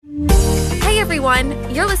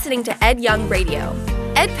everyone. You're listening to Ed Young Radio.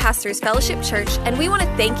 Ed pastors Fellowship Church, and we want to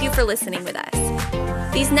thank you for listening with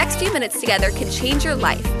us. These next few minutes together can change your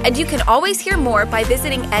life, and you can always hear more by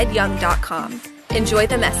visiting edyoung.com. Enjoy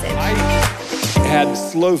the message. I had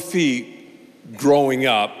slow feet growing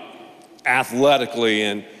up athletically,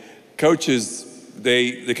 and coaches,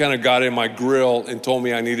 they kind of got in my grill and told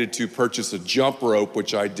me I needed to purchase a jump rope,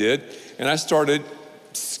 which I did, and I started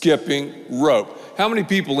skipping rope. How many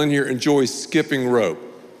people in here enjoy skipping rope?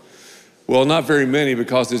 Well, not very many,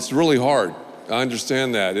 because it's really hard. I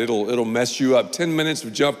understand that. It'll mess you up. 10 minutes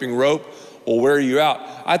of jumping rope will wear you out.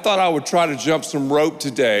 I thought I would try to jump some rope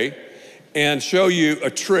today and show you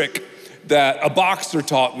a trick that a boxer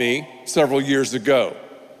taught me several years ago.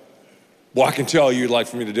 Well, I can tell you'd like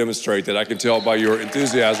for me to demonstrate that. I can tell by your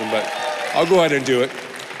enthusiasm, but I'll go ahead and do it.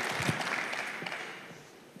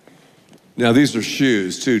 Now, these are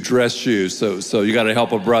shoes, too, dress shoes, so you got to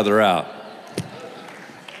help a brother out.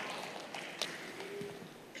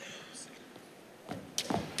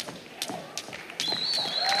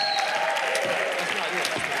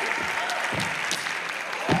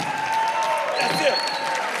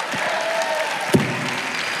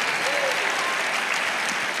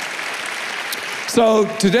 So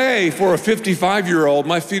today, for a 55-year-old,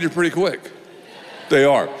 my feet are pretty quick. They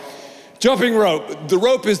are. Jumping rope. The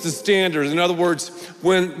rope is the standard. In other words,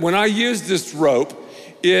 when I use this rope,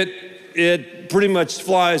 it pretty much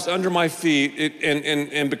flies under my feet.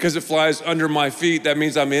 And because it flies under my feet, that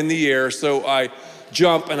means I'm in the air. So I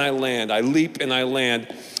jump and I land. I leap and I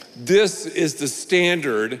land. This is the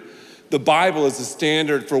standard. The Bible is the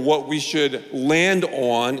standard for what we should land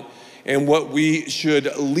on and what we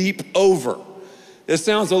should leap over. It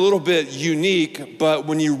sounds a little bit unique, but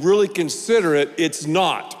when you really consider it, it's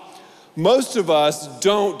not. Most of us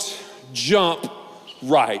don't jump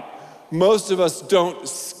right. Most of us don't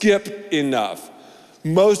skip enough.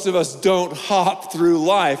 Most of us don't hop through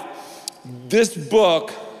life. This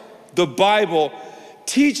book, the Bible,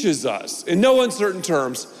 teaches us, in no uncertain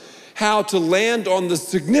terms, how to land on the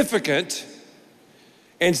significant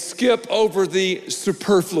and skip over the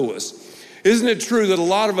superfluous. Isn't it true that a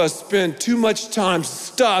lot of us spend too much time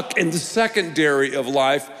stuck in the secondary of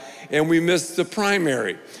life and we miss the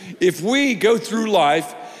primary? If we go through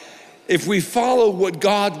life, if we follow what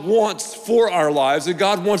God wants for our lives, and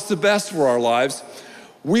God wants the best for our lives,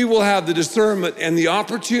 we will have the discernment and the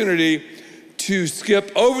opportunity to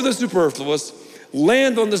skip over the superfluous,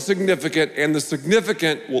 land on the significant, and the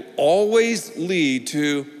significant will always lead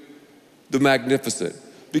to the magnificent.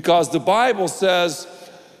 Because the Bible says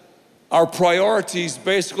our priorities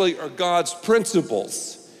basically are God's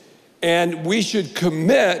principles. And we should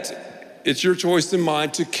commit, it's your choice and mine,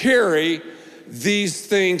 to carry these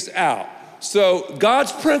things out. So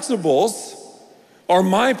God's principles are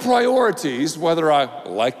my priorities, whether I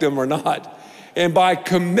like them or not. And by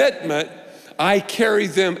commitment, I carry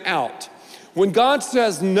them out. When God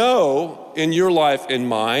says no in your life and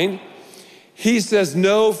mine, He says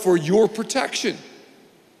no for your protection.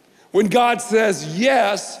 When God says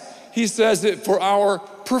yes, He says it for our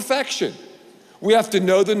perfection. We have to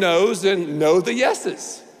know the no's and know the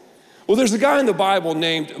yeses. Well, there's a guy in the Bible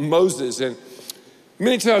named Moses, and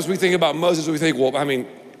many times we think about Moses, we think, well, I mean,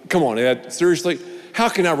 come on, Ed, seriously, how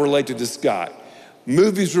can I relate to this guy?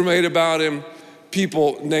 Movies were made about him.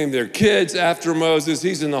 People named their kids after Moses.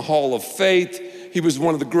 He's in the Hall of Faith. He was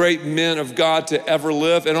one of the great men of God to ever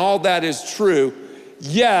live, and all that is true.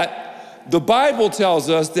 Yet, the Bible tells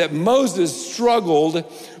us that Moses struggled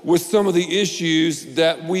with some of the issues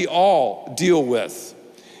that we all deal with.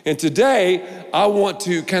 And today, I want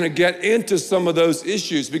to kind of get into some of those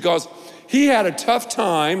issues because he had a tough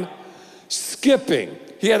time skipping.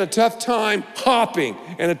 He had a tough time hopping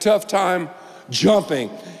and a tough time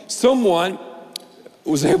jumping. Someone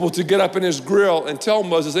was able to get up in his grill and tell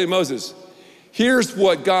Moses, hey, Moses, here's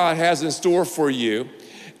what God has in store for you.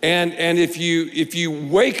 And if you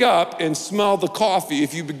wake up and smell the coffee,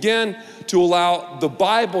 if you begin to allow the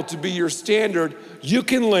Bible to be your standard, you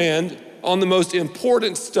can land on the most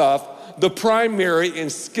important stuff, the primary,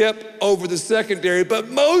 and skip over the secondary. But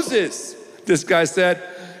Moses, this guy said,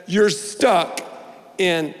 you're stuck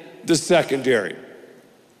in the secondary.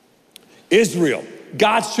 Israel,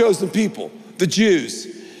 God's chosen people, the Jews,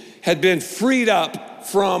 had been freed up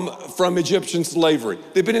from Egyptian slavery.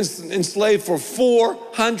 They've been enslaved for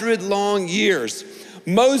 400 long years.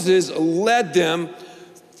 Moses led them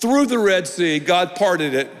through the Red Sea. God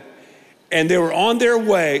parted it, and they were on their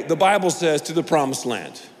way, the Bible says, to the promised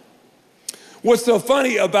land. What's so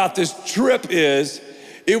funny about this trip is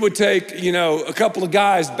it would take, a couple of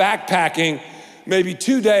guys backpacking maybe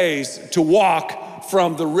 2 days to walk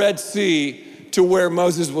from the Red Sea to where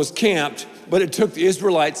Moses was camped, but it took the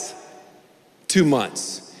Israelites 2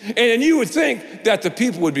 months. And you would think that the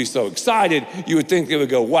people would be so excited. You would think they would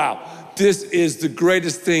go, wow, this is the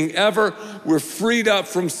greatest thing ever. We're freed up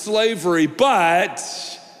from slavery, but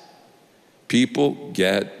people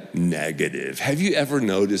get negative. Have you ever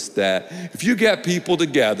noticed that? If you get people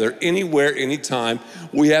together anywhere, anytime,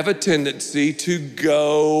 we have a tendency to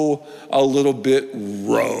go a little bit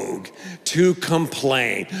rogue, to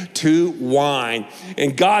complain, to whine.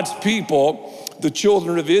 And God's people, the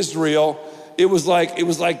children of Israel, it was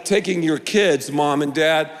like taking your kids, mom and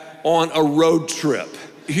dad, on a road trip.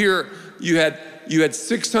 Here you had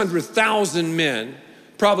 600,000 men,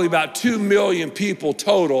 probably about 2 million people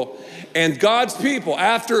total. And God's people,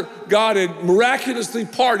 after God had miraculously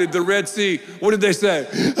parted the Red Sea, what did they say?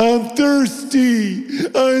 I'm thirsty.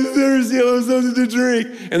 I want something to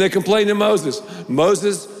drink. And they complained to Moses.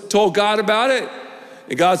 Moses told God about it.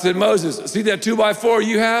 And God said, Moses, see that 2x4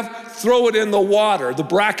 you have? Throw it in the water, the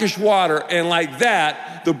brackish water. And like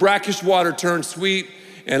that, the brackish water turned sweet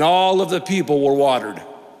and all of the people were watered.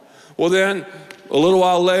 Well then, a little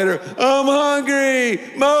while later, I'm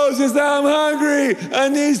hungry. Moses, I'm hungry. I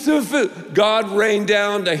need some food. God rained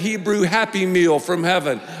down the Hebrew happy meal from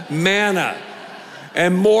heaven, manna,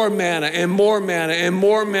 and more manna, and more manna, and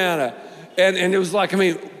more manna. And it was like,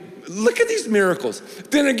 look at these miracles.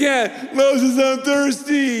 Then again, Moses, I'm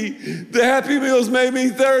thirsty. The happy meals made me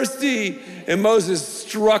thirsty. And Moses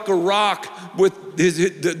struck a rock with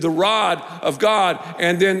the rod of God,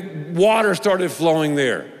 and then water started flowing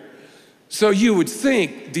there. So you would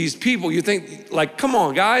think these people, you think like, come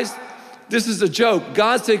on guys, this is a joke.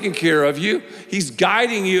 God's taking care of you. He's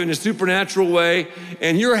guiding you in a supernatural way,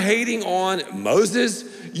 and you're hating on Moses.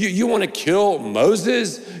 You want to kill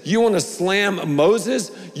Moses. You want to slam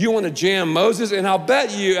Moses. You want to jam Moses. And I'll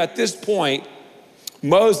bet you at this point,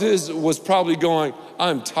 Moses was probably going,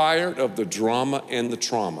 I'm tired of the drama and the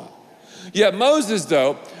trauma. Yet Moses,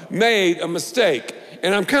 though, made a mistake.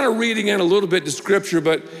 And I'm kind of reading in a little bit the scripture,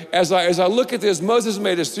 but as I look at this, Moses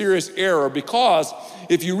made a serious error, because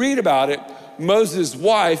if you read about it, Moses'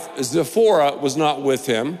 wife, Zipporah, was not with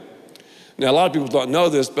him. Now, a lot of people don't know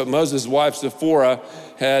this, but Moses' wife, Zipporah,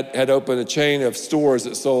 had opened a chain of stores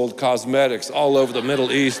that sold cosmetics all over the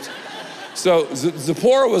Middle East. So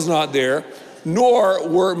Zipporah was not there, nor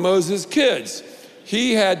were Moses' kids.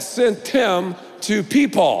 He had sent them to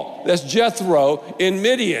People, that's Jethro, in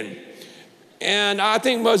Midian. And I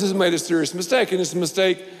think Moses made a serious mistake, and it's a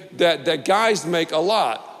mistake that guys make a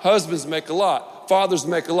lot, husbands make a lot, fathers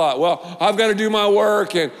make a lot. Well, I've got to do my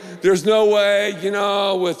work, and there's no way,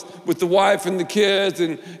 with the wife and the kids,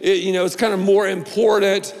 and it's kind of more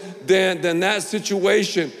important than that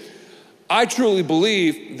situation. I truly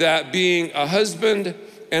believe that being a husband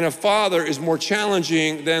and a father is more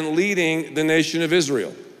challenging than leading the nation of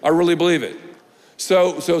Israel. I really believe it.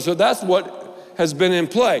 So that's what has been in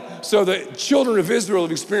play. So the children of Israel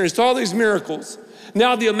have experienced all these miracles.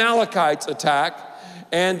 Now the Amalekites attack,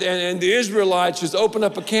 and the Israelites just open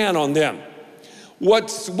up a can on them.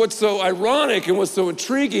 What's so ironic and what's so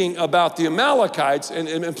intriguing about the Amalekites,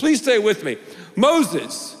 and please stay with me,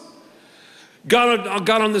 Moses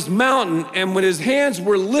got on this mountain, and when his hands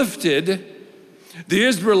were lifted, the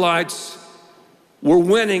Israelites were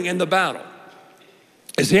winning in the battle.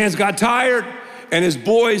 His hands got tired, and his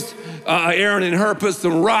boys, Aaron and Hur, put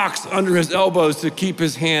some rocks under his elbows to keep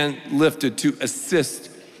his hand lifted to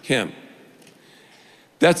assist him.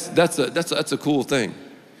 That's a cool thing,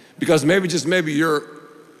 because maybe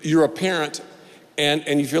you're a parent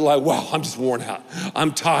and you feel like, wow, I'm just worn out.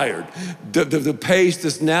 I'm tired. The pace,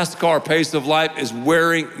 this NASCAR pace of life is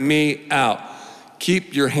wearing me out.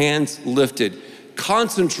 Keep your hands lifted.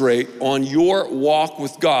 Concentrate on your walk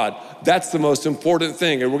with God. That's the most important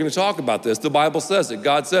thing. And we're going to talk about this. The Bible says it.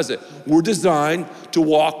 God says it. We're designed to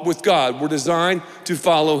walk with God. We're designed to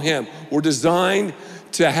follow him. We're designed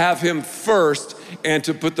to have him first and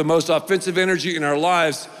to put the most offensive energy in our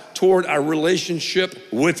lives toward our relationship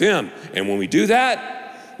with him. And when we do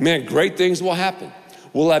that, man, great things will happen.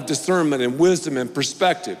 We'll have discernment and wisdom and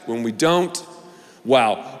perspective. When we don't,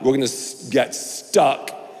 wow, we're going to get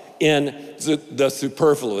stuck in the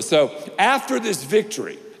superfluous. So after this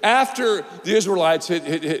victory, after the Israelites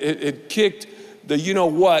had kicked the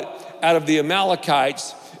you-know-what out of the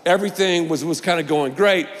Amalekites, everything was kind of going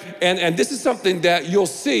great. And this is something that you'll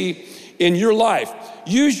see in your life.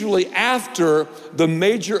 Usually after the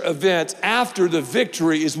major event, after the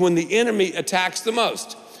victory, is when the enemy attacks the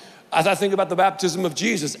most. As I think about the baptism of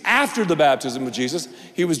Jesus, after the baptism of Jesus,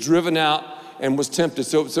 he was driven out and was tempted.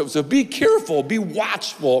 So be careful, be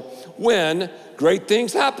watchful when great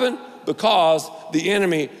things happen, because the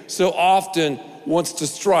enemy so often wants to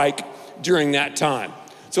strike during that time.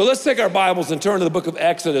 So let's take our Bibles and turn to the book of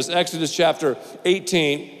Exodus, Exodus chapter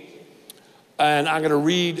 18. And I'm going to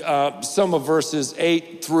read some of verses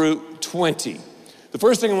 8 through 20. The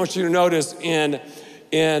first thing I want you to notice in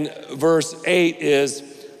verse 8 is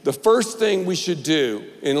the first thing we should do,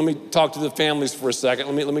 and let me talk to the families for a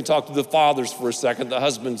second. Let me talk to the fathers for a second, the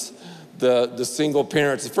husbands, the single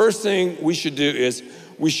parents. The first thing we should do is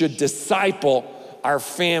we should disciple our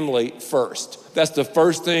family first. That's the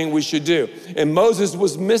first thing we should do. And Moses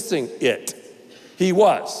was missing it. He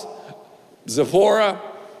was. Zipporah,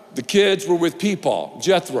 the kids were with Peepal,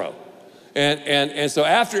 Jethro. And so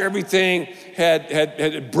after everything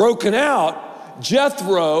had broken out,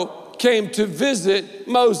 Jethro came to visit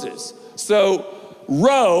Moses. So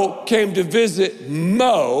Ro came to visit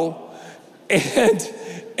Mo,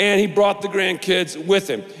 and he brought the grandkids with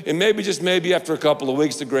him. And maybe, just maybe, after a couple of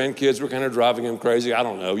weeks, the grandkids were kind of driving him crazy. I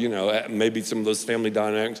don't know, maybe some of those family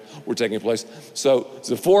dynamics were taking place. So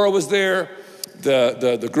Zipporah was there,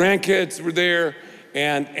 the grandkids were there,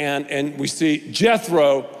 and we see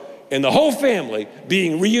Jethro and the whole family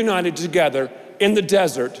being reunited together in the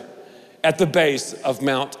desert at the base of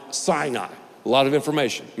Mount Sinai. A lot of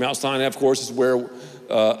information. Mount Sinai, of course, is where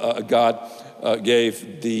God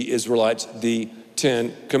gave the Israelites the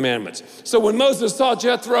 10 commandments. So when Moses saw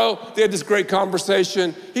Jethro, they had this great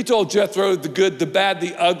conversation. He told Jethro the good, the bad,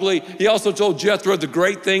 the ugly. He also told Jethro the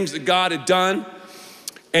great things that God had done.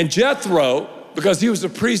 And Jethro, because he was a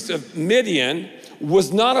priest of Midian,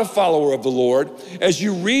 was not a follower of the Lord. As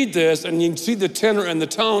you read this and you can see the tenor and the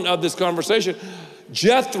tone of this conversation,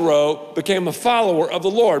 Jethro became a follower of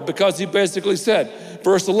the Lord because he basically said,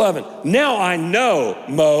 verse 11, now I know,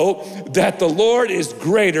 Mo, that the Lord is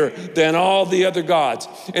greater than all the other gods.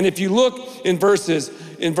 And if you look in verses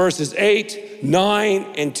 8, 9,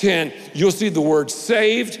 and 10, you'll see the word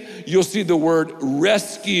saved, you'll see the word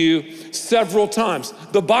rescue several times.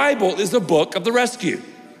 The Bible is a book of the rescue.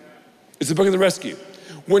 It's a book of the rescue.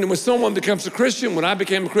 When someone becomes a Christian, when I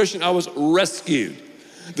became a Christian, I was rescued.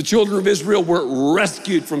 The children of Israel were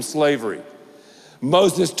rescued from slavery.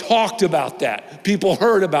 Moses talked about that. People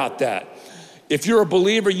heard about that. If you're a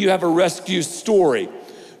believer, you have a rescue story.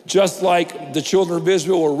 Just like the children of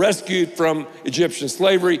Israel were rescued from Egyptian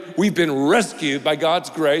slavery, we've been rescued by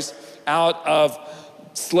God's grace out of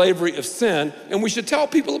slavery of sin, and we should tell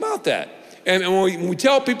people about that. And when we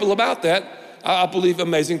tell people about that, I believe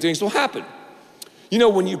amazing things will happen. You know,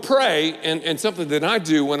 when you pray, and something that I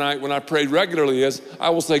do when I pray regularly is, I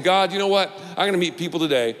will say, God, you know what? I'm gonna meet people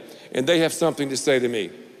today, and they have something to say to me.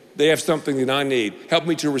 They have something that I need. Help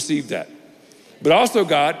me to receive that. But also,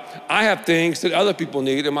 God, I have things that other people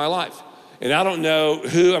need in my life. And I don't know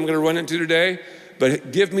who I'm gonna run into today,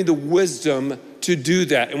 but give me the wisdom to do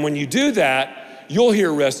that. And when you do that, you'll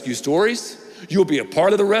hear rescue stories, you'll be a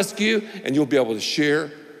part of the rescue, and you'll be able to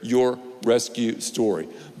share your rescue story.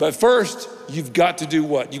 But first, you've got to do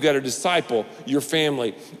what? You've got to disciple your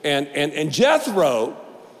family. And Jethro,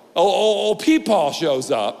 old Peepal,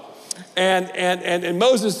 shows up, and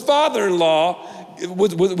Moses' father-in-law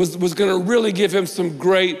was going to really give him some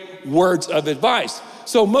great words of advice.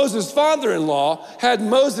 So Moses' father-in-law had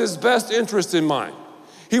Moses' best interest in mind.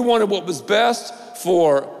 He wanted what was best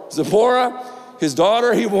for Zipporah, his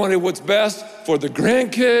daughter. He wanted what's best for the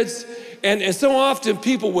grandkids. And so often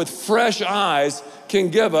people with fresh eyes can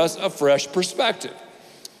give us a fresh perspective.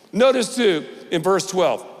 Notice too, in verse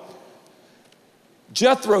 12,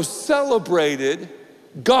 Jethro celebrated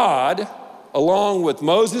God along with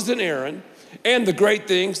Moses and Aaron and the great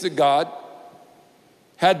things that God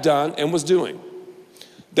had done and was doing.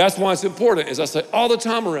 That's why it's important, as I say all the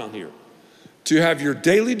time around here, to have your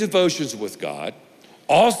daily devotions with God,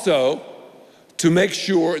 also to make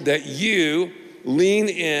sure that you lean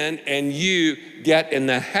in and you get in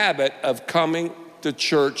the habit of coming to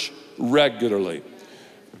church regularly.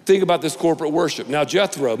 Think about this corporate worship. Now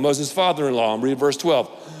Jethro, Moses' father-in-law, I'm reading verse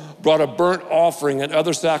 12, brought a burnt offering and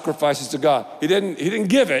other sacrifices to God. He didn't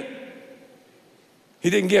give it.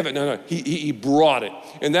 No, he brought it.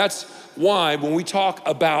 And that's why when we talk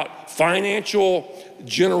about financial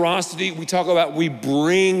generosity, we talk about we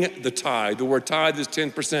bring the tithe. The word tithe is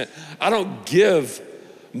 10%. I don't give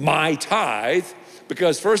my tithe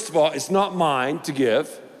because, first of all, it's not mine to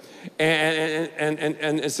give.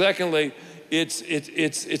 And secondly, it's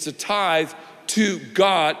a tithe to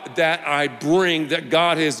God that I bring, that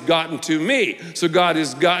God has gotten to me. So God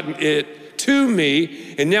has gotten it to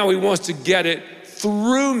me, and now he wants to get it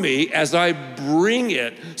through me as I bring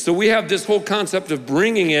it. So we have this whole concept of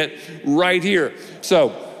bringing it right here.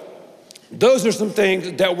 So those are some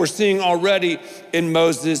things that we're seeing already in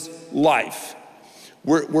Moses' life.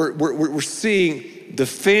 We're seeing the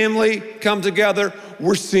family come together.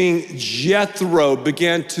 We're seeing Jethro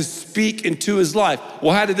begin to speak into his life.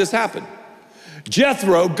 Well, how did this happen?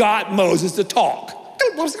 Jethro got Moses to talk.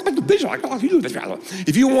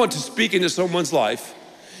 If you want to speak into someone's life,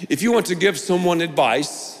 if you want to give someone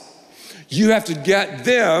advice, you have to get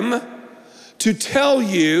them to tell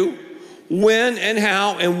you when and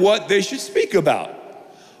how and what they should speak about.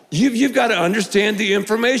 You've got to understand the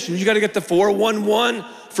information. You got to get the 411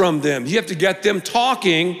 from them. You have to get them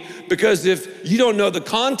talking, because if you don't know the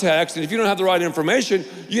context and if you don't have the right information,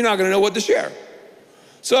 you're not going to know what to share.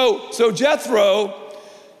 So Jethro,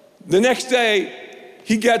 the next day,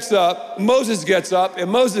 he gets up, Moses gets up,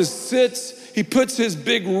 and Moses sits, he puts his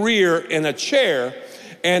big rear in a chair,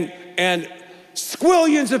 and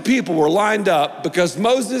squillions of people were lined up because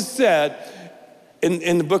Moses said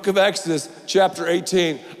in the book of Exodus, chapter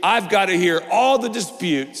 18, I've got to hear all the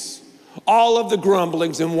disputes, all of the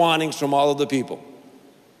grumblings and whinings from all of the people.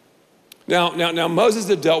 Now Moses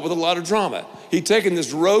had dealt with a lot of drama. He'd taken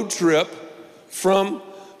this road trip from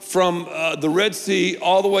the Red Sea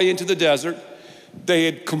all the way into the desert. They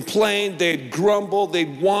had complained, they had grumbled,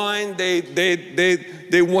 they'd whined,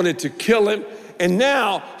 they wanted to kill him. And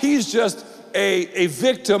now he's just a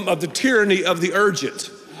victim of the tyranny of the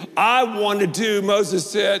urgent. I want to do, Moses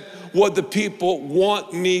said, what the people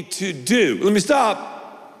want me to do. Let me stop.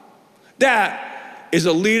 That is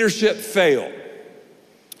a leadership fail.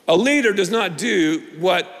 A leader does not do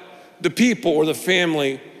what the people or the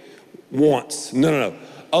family wants. No.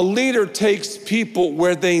 A leader takes people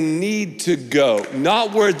where they need to go,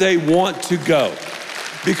 not where they want to go.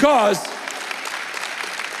 Because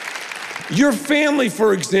your family,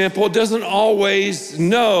 for example, doesn't always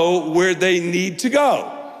know where they need to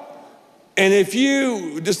go. And if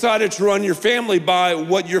you decided to run your family by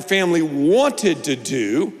what your family wanted to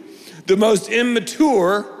do, the most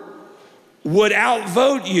immature would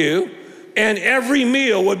outvote you, and every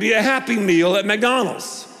meal would be a happy meal at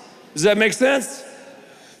McDonald's. Does that make sense?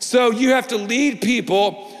 So you have to lead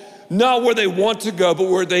people not where they want to go, but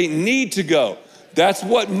where they need to go. That's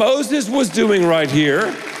what Moses was doing right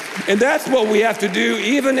here. And that's what we have to do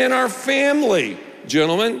even in our family,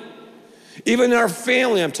 gentlemen. Even in our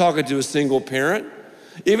family, I'm talking to a single parent.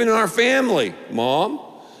 Even in our family, mom,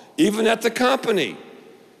 even at the company,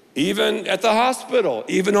 even at the hospital,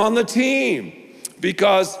 even on the team.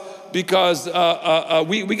 Because we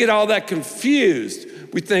get all that confused.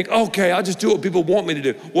 We think, okay, I'll just do what people want me to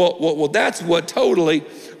do. Well, that's what totally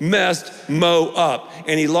messed Mo up,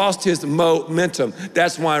 and he lost his momentum.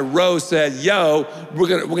 That's why Ro said, "Yo, we're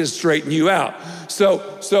gonna straighten you out." So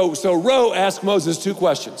Ro asked Moses two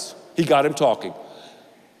questions. He got him talking,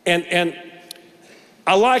 and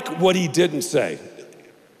I like what he didn't say.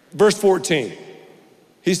 Verse 14,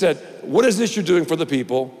 he said, "What is this you're doing for the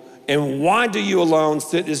people, and why do you alone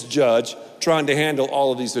sit as judge, trying to handle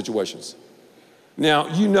all of these situations?"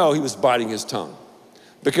 Now, you know he was biting his tongue,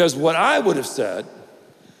 because what I would have said,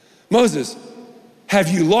 Moses, have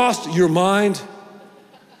you lost your mind?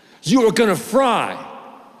 You are gonna fry.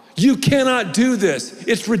 You cannot do this.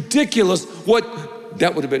 It's ridiculous.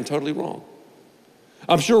 That would have been totally wrong.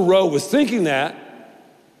 I'm sure Ro was thinking that,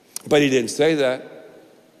 but he didn't say that.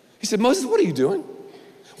 He said, Moses, what are you doing?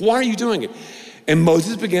 Why are you doing it? And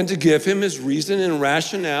Moses began to give him his reason and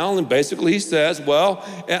rationale, and basically he says, well,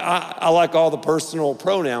 I like all the personal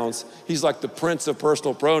pronouns. He's like the prince of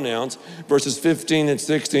personal pronouns, verses 15 and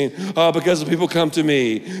 16. Because the people come to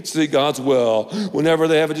me to seek God's will. Whenever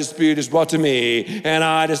they have a dispute, it's brought to me, and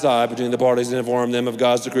I decide between the parties and inform them of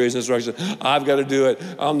God's decrees and instructions. I've got to do it.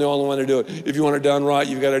 I'm the only one to do it. If you want it done right,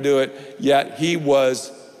 you've got to do it. Yet he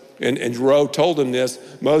was... And Ro told him this,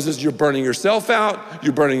 Moses, you're burning yourself out,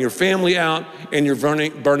 you're burning your family out, and you're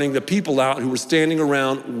burning the people out who were standing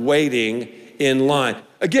around waiting in line.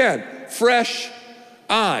 Again, fresh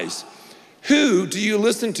eyes. Who do you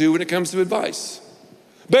listen to when it comes to advice?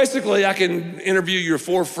 Basically, I can interview your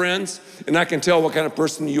 4 friends, and I can tell what kind of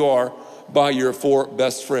person you are by your 4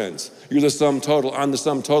 best friends. You're the sum total. I'm the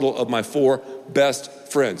sum total of my 4 best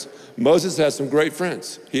friends. Moses had some great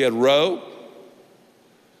friends. He had Ro.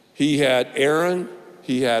 He had Aaron,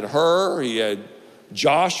 he had Hur, he had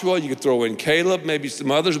Joshua. You could throw in Caleb, maybe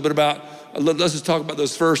some others, but let's just talk about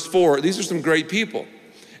those first 4. These are some great people.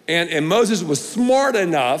 And Moses was smart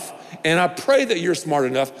enough, and I pray that you're smart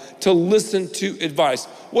enough to listen to advice.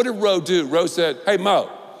 What did Ro do? Ro said, hey,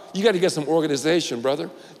 Mo, you got to get some organization,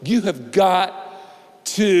 brother. You have got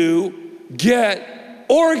to get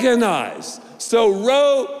organized. So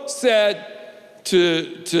Ro said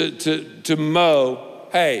to Mo,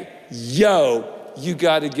 hey, yo, you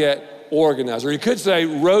got to get organized. Or you could say,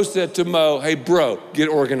 Rose said to Mo, hey, bro, get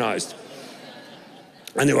organized.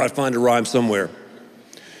 I knew I'd find a rhyme somewhere.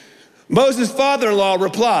 Moses' father-in-law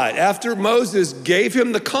replied after Moses gave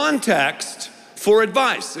him the context for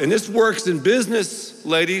advice. And this works in business,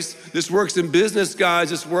 ladies. This works in business, guys.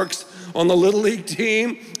 This works on the Little League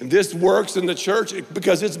team. This works in the church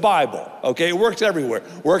because it's Bible, okay? It works everywhere.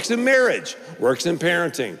 Works in marriage. Works in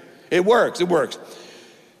parenting. It works.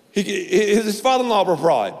 His father-in-law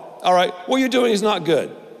replied, all right, what you're doing is not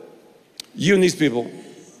good. You and these people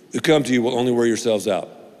who come to you will only wear yourselves out.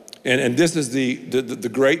 And this is the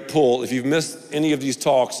great pull. If you've missed any of these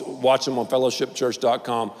talks, watch them on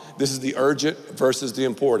fellowshipchurch.com. This is the urgent versus the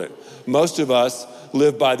important. Most of us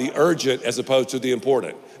live by the urgent as opposed to the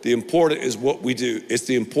important. The important is what we do. It's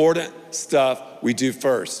the important stuff we do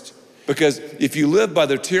first. Because if you live by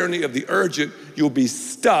the tyranny of the urgent, you'll be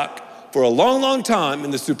stuck for a long, long time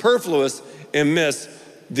in the superfluous and miss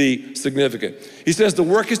the significant. He says, the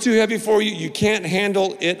work is too heavy for you. You can't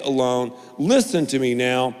handle it alone. Listen to me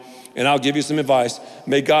now, and I'll give you some advice.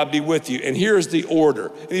 May God be with you. And here's the order.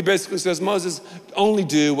 And he basically says, Moses, only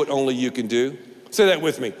do what only you can do. Say that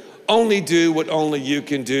with me. Only do what only you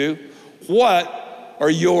can do. What are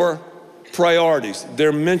your priorities?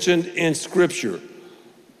 They're mentioned in Scripture.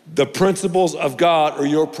 The principles of God are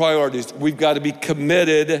your priorities. We've got to be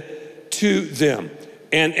committed to them.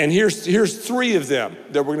 And here's three of them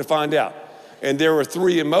that we're going to find out. And there were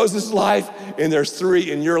three in Moses' life, and there's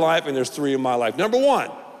three in your life, and there's three in my life. Number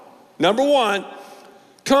one,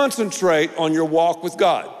 concentrate on your walk with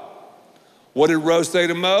God. What did Rose say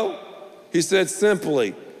to Mo? He said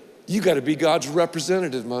simply, you got to be God's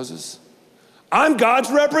representative, Moses. I'm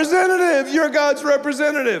God's representative. You're God's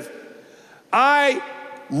representative. I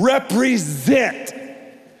represent.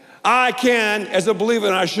 I can, as a believer,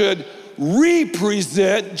 and I should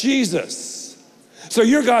represent Jesus. So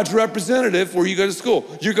you're God's representative where you go to school.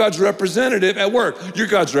 You're God's representative at work. You're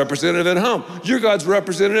God's representative at home. You're God's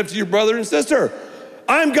representative to your brother and sister.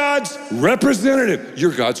 I'm God's representative.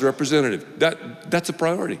 You're God's representative. That's a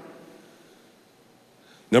priority.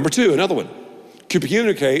 Number two, another one.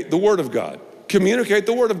 Communicate the Word of God. Communicate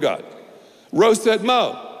the Word of God. Rose said,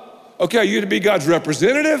 Mo, okay, you're to be God's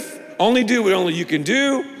representative. Only do what only you can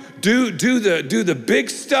do. Do the big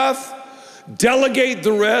stuff. Delegate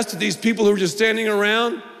the rest to these people who are just standing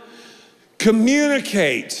around.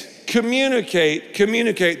 Communicate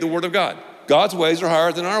the Word of God. God's ways are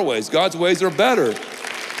higher than our ways. God's ways are better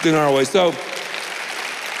than our ways. So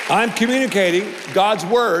I'm communicating God's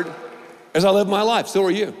Word as I live my life. So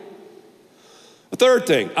are you. The third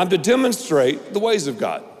thing, I'm to demonstrate the ways of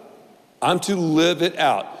God. I'm to live it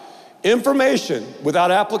out. Information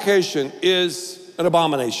without application is an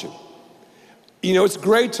abomination. You know, it's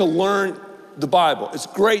great to learn the Bible. It's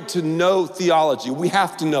great to know theology. We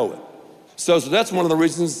have to know it. So that's one of the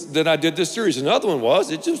reasons that I did this series. Another one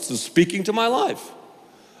was it just was speaking to my life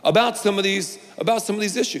about some of these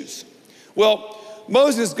issues. Well,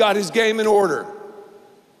 Moses got his game in order.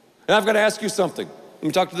 And I've got to ask you something. Let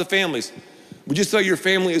me talk to the families. Would you say your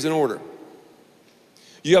family is in order?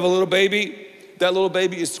 You have a little baby. That little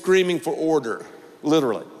baby is screaming for order,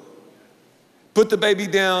 literally. Put the baby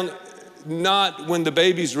down, not when the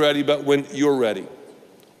baby's ready, but when you're ready.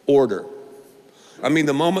 Order. I mean,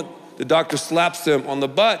 the moment the doctor slaps them on the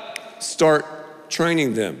butt, start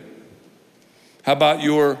training them. How about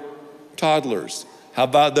your toddlers? How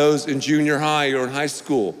about those in junior high or in high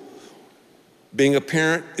school? Being a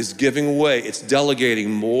parent is giving away. It's delegating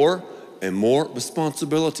more and more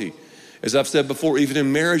responsibility. As I've said before, even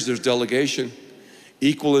in marriage, there's delegation.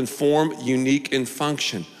 Equal in form, unique in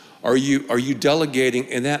function. Are you delegating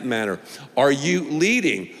in that manner? Are you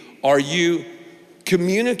leading? Are you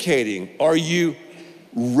communicating? Are you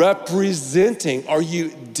representing? Are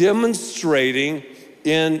you demonstrating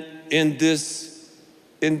in this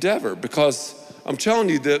endeavor? Because I'm telling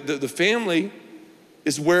you, the family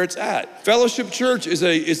is where it's at. Fellowship Church is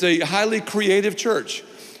a highly creative church.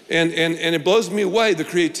 And it blows me away, the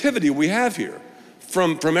creativity we have here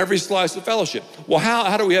from every slice of fellowship. Well,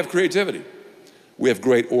 how do we have creativity? We have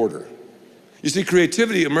great order. You see,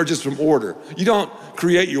 creativity emerges from order. You don't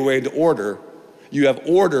create your way into order. You have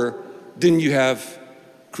order, then you have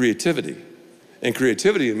creativity. And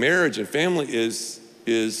creativity in marriage and family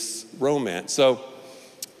is romance. So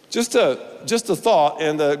just a thought,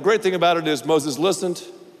 and the great thing about it is Moses listened,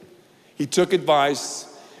 he took advice,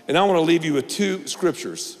 and I want to leave you with two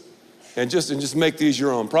scriptures and just make these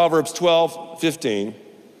your own. Proverbs 12:15,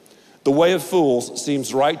 the way of fools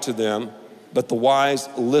seems right to them, but the wise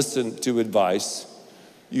listen to advice.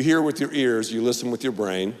 You hear with your ears, you listen with your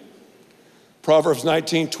brain. Proverbs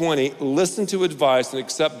 19:20, listen to advice and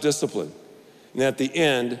accept discipline. And at the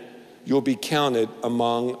end, you'll be counted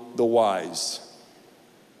among the wise.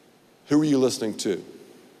 Who are you listening to?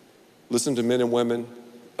 Listen to men and women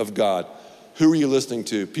of God. Who are you listening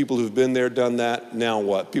to? People who've been there, done that, now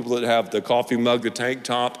what? People that have the coffee mug, the tank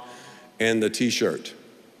top, and the t-shirt.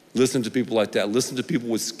 Listen to people like that. Listen to people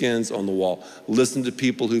with skins on the wall. Listen to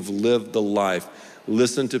people who've lived the life.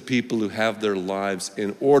 Listen to people who have their lives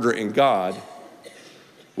in order, and God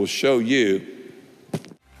will show you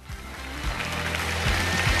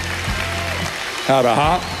how to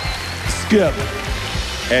hop, skip,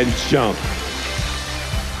 and jump.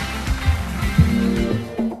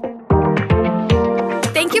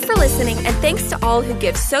 Thank you for listening, and thanks to all who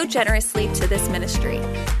give so generously to this ministry.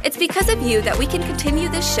 It's because of you that we can continue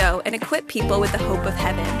this show and equip people with the hope of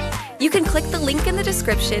heaven. You can click the link in the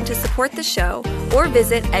description to support the show or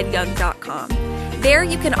visit edyoung.com. There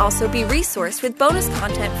you can also be resourced with bonus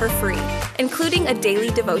content for free, including a daily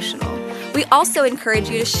devotional. We also encourage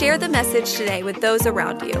you to share the message today with those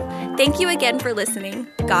around you. Thank you again for listening.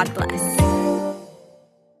 God bless.